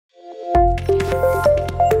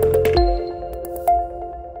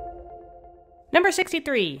Number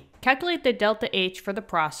 63, calculate the delta H for the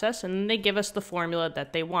process, and then they give us the formula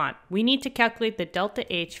that they want. We need to calculate the delta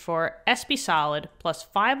H for SB solid plus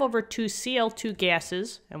 5 over 2 Cl2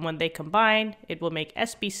 gases, and when they combine, it will make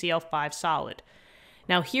SbCl5 solid.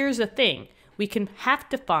 Now here's the thing, we can have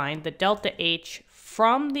to find the delta H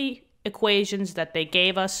from the equations that they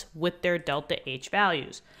gave us with their delta H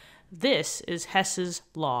values. This is Hess's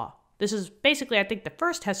law. This is basically, I think, the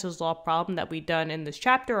first Hess's law problem that we've done in this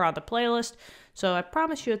chapter or on the playlist. So I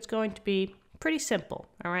promise you it's going to be pretty simple,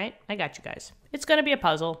 all right? I got you guys. It's going to be a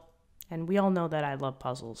puzzle, and we all know that I love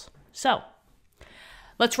puzzles. So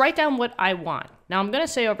let's write down what I want. Now I'm going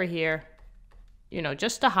to say over here,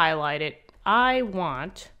 just to highlight it, I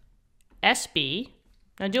want SB.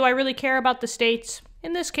 Now, do I really care about the states?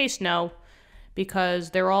 In this case, no, because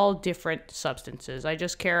they're all different substances. I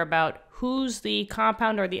just care about who's the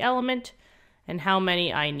compound or the element and how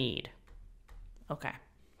many I need. Okay.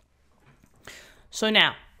 So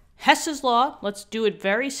now, Hess's law, let's do it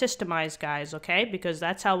very systemized, guys, okay? Because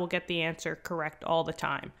that's how we'll get the answer correct all the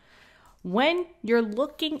time. When you're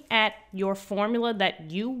looking at your formula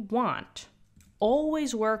that you want,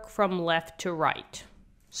 always work from left to right.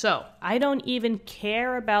 So I don't even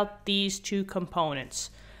care about these two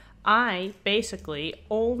components. I basically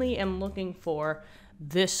only am looking for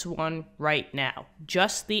this one right now,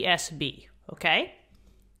 just the SB, okay?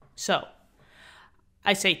 So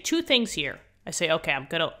I say two things here. I say, okay,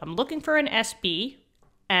 I'm looking for an SB,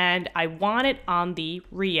 and I want it on the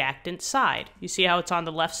reactant side. You see how it's on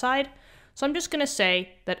the left side? So I'm just gonna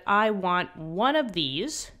say that I want one of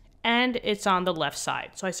these, and it's on the left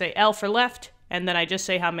side. So I say L for left, and then I just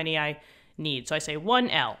say how many I need. So I say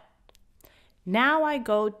 1L. Now I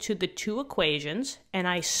go to the two equations, and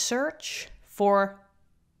I search for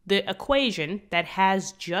the equation that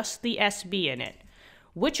has just the SB in it.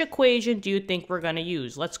 Which equation do you think we're going to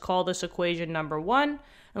use? Let's call this equation number 1,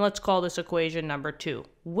 and let's call this equation number 2.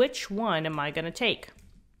 Which one am I going to take?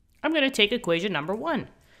 I'm going to take equation number 1,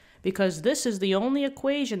 because this is the only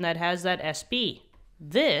equation that has that SB.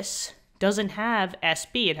 This doesn't have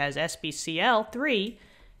SB. It has SbCl3,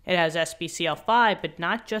 it has SbCl5, but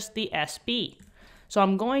not just the SB. So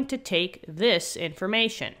I'm going to take this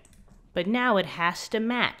information. But now it has to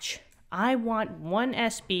match. I want one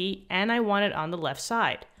SB, and I want it on the left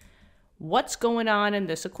side. What's going on in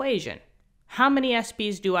this equation? How many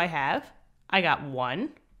SBs do I have? I got 1.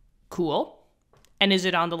 Cool. And is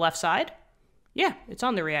it on the left side? Yeah, it's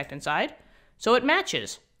on the reactant side. So it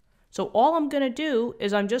matches. So all I'm going to do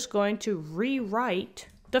is I'm just going to rewrite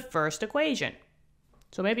the first equation.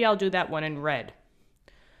 So maybe I'll do that one in red.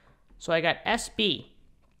 So I got SB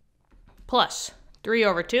plus 3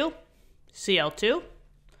 over 2 Cl2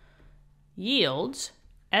 yields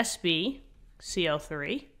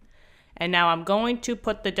SbCl3. And now I'm going to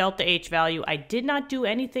put the delta H value. I did not do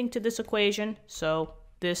anything to this equation, so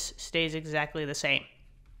this stays exactly the same.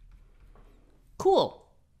 Cool.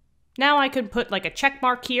 Now I can put like a check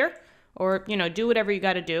mark here, or do whatever you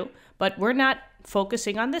got to do, but we're not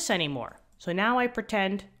focusing on this anymore. So now I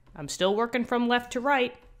pretend I'm still working from left to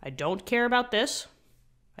right. I don't care about this.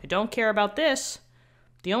 I don't care about this.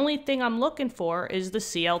 The only thing I'm looking for is the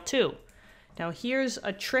Cl2. Now here's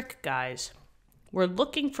a trick, guys. We're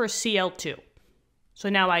looking for Cl2. So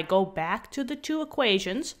now I go back to the two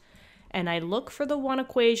equations, and I look for the one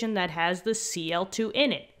equation that has the Cl2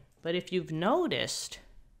 in it. But if you've noticed,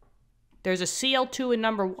 there's a Cl2 in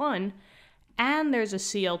number 1, and there's a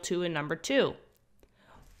Cl2 in number 2.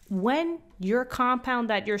 When your compound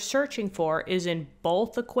that you're searching for is in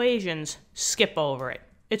both equations, skip over it.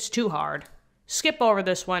 It's too hard. Skip over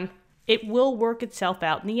this one. It will work itself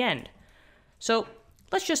out in the end. So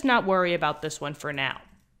let's just not worry about this one for now.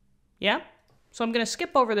 Yeah? So I'm going to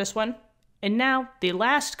skip over this one. And now the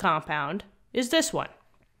last compound is this one.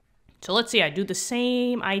 So let's see, I do the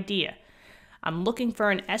same idea. I'm looking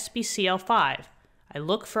for an SbCl5. I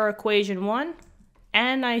look for equation 1,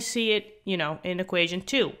 and I see it, in equation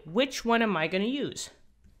 2. Which one am I going to use?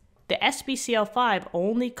 The SbCl5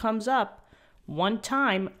 only comes up one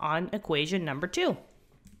time on equation number 2,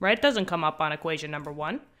 right? It doesn't come up on equation number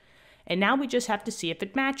 1. And now we just have to see if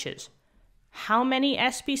it matches. How many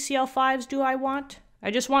SbCl5s do I want? I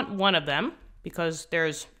just want one of them because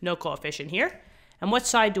there's no coefficient here. And what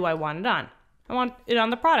side do I want it on? I want it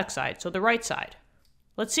on the product side, so the right side.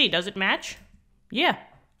 Let's see, does it match? Yeah,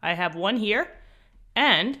 I have one here,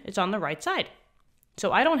 and it's on the right side.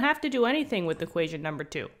 So I don't have to do anything with equation number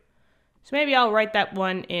 2. So maybe I'll write that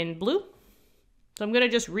one in blue. So I'm going to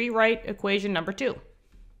just rewrite equation number 2.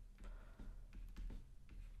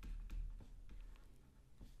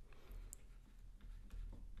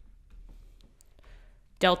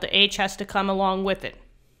 delta H has to come along with it.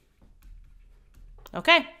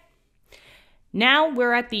 Okay. Now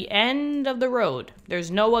we're at the end of the road. There's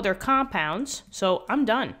no other compounds, so I'm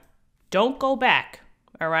done. Don't go back,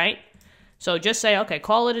 all right? So just say, okay,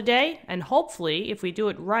 call it a day, and hopefully, if we do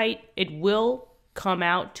it right, it will come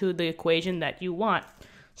out to the equation that you want.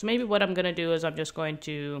 So maybe what I'm going to do is I'm just going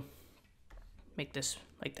to make this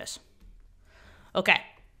like this. Okay,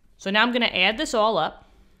 so now I'm going to add this all up,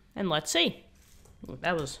 and let's see. Ooh,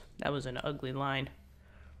 that was an ugly line.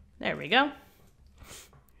 There we go.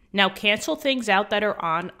 Now cancel things out that are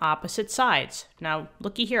on opposite sides. Now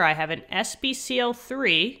looky here, I have an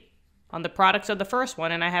SbCl3 on the products of the first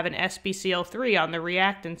one, and I have an SbCl3 on the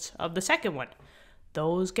reactants of the second one.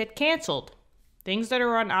 Those get canceled. Things that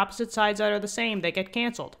are on opposite sides that are the same, they get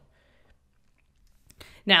canceled.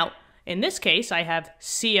 Now, in this case, I have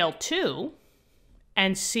Cl2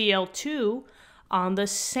 and Cl2 on the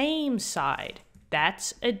same side.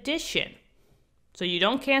 That's addition. So you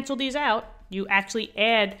don't cancel these out. You actually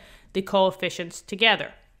add the coefficients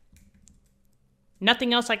together.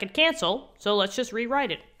 Nothing else I could cancel, so let's just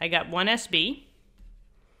rewrite it. I got 1 Sb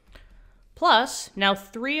plus, now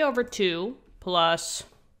 3 over 2 plus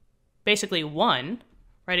basically 1,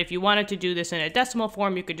 right? If you wanted to do this in a decimal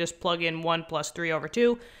form, you could just plug in 1 plus 3 over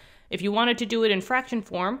 2. If you wanted to do it in fraction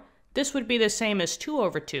form, this would be the same as 2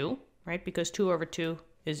 over 2, right? Because 2 over 2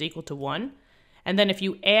 is equal to 1. And then if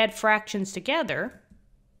you add fractions together,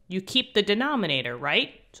 you keep the denominator,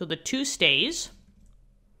 right? So the 2 stays.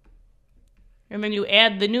 And then you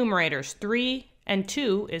add the numerators. 3 and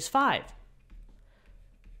 2 is 5.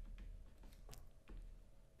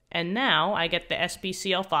 And now I get the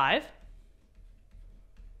SbCl5.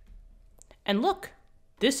 And look,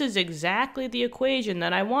 this is exactly the equation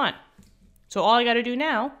that I want. So all I got to do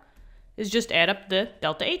now is just add up the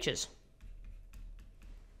delta H's.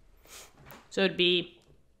 So it'd be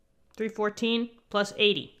 314 plus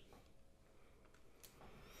 80.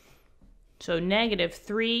 So negative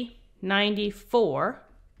 394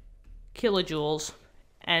 kilojoules,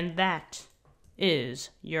 and that is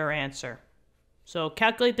your answer. So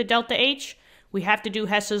calculate the delta H. We have to do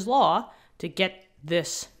Hess's law to get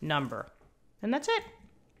this number. And that's it.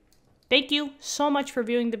 Thank you so much for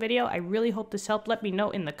viewing the video. I really hope this helped. Let me know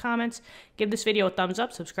in the comments. Give this video a thumbs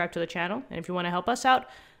up, subscribe to the channel, and if you want to help us out,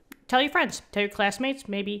 tell your friends, tell your classmates.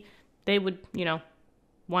 Maybe they would,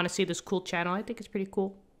 want to see this cool channel. I think it's pretty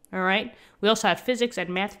cool. All right. We also have physics and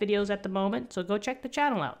math videos at the moment, so go check the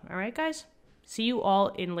channel out. All right, guys? See you all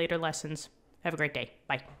in later lessons. Have a great day.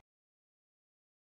 Bye.